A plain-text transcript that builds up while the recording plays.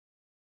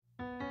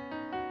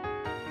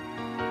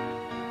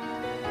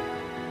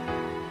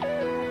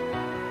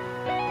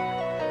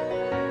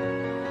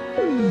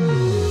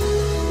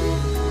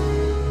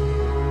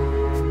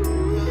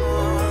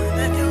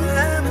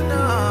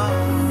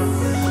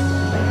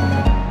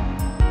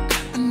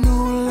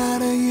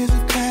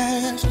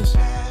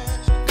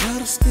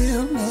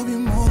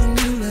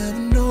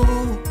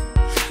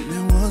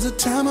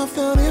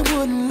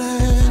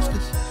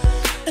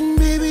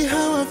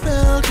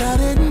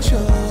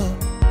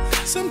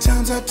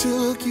Sometimes I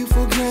took you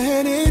for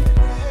granted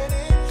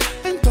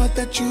and thought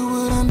that you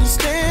would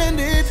understand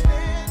it,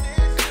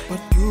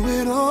 but through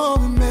it all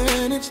we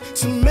managed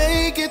to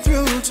make it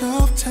through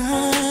tough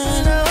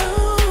times.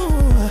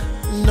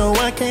 No,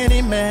 I can't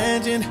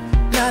imagine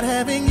not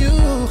having you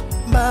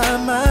by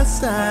my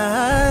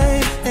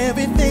side.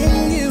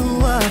 Everything you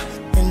are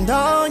and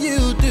all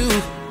you do,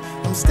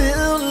 I'm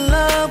still in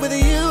love with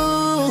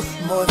you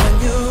more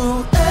than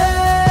you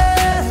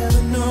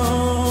ever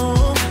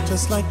know.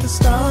 Just like the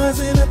stars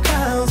in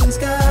 1,000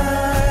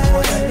 skies,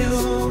 more than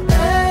you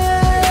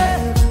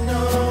ever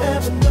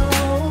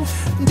know.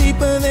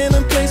 Deeper than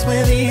a place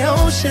where the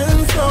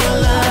ocean floor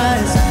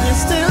lies. You're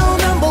still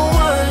number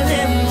one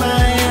in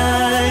my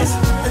eyes.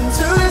 And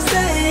to this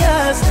day I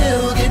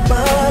still get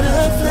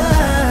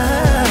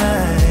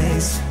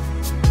butterflies.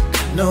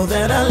 Know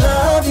that I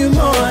love you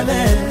more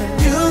than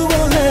you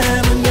will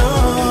ever know.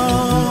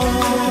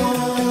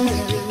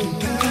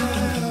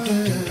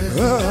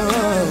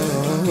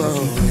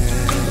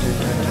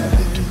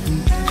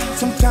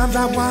 Sometimes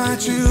I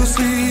watch you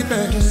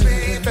sleeping,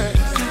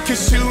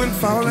 kiss you and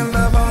fall in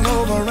love all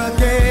over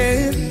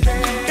again.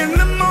 In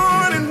the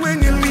morning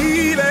when you're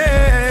leaving,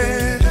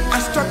 I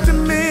start to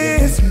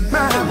miss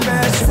my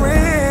best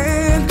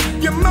friend.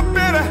 You're my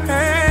better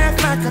half,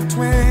 like a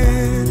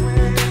twin.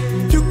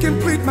 You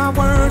complete my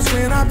words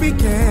when I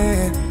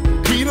begin.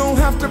 We don't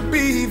have to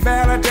be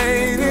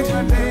validated.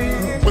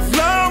 With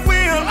love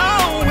we'll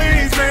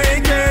always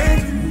make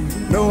it.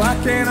 No, I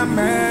can't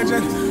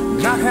imagine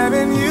not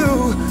having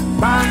you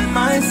by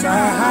my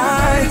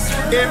side.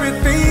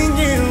 Everything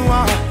you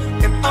are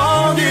and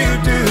all you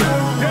do,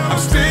 I'm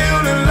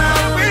still in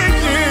love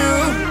with you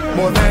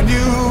more than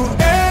you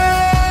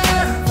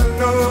ever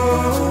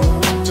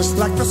know. Just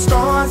like the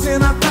stars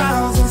in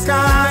 1,000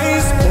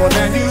 skies, more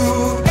than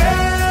you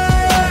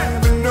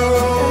ever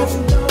know.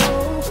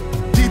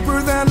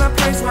 Deeper than the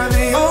place where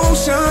the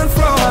ocean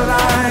floor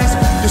lies.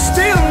 You're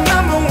still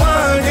number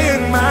one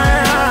in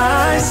my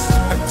eyes.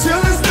 Until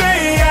this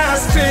day I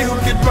still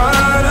get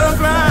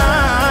butterflies.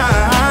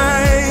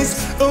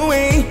 Oh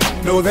wait,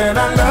 know that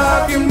I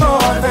love you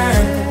more than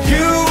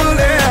you will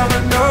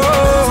ever know.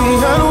 See,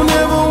 I don't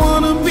ever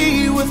wanna be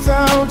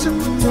without you.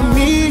 For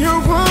me,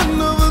 you're one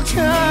of a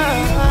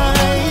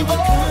kind.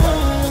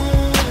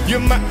 You're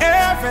my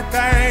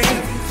everything.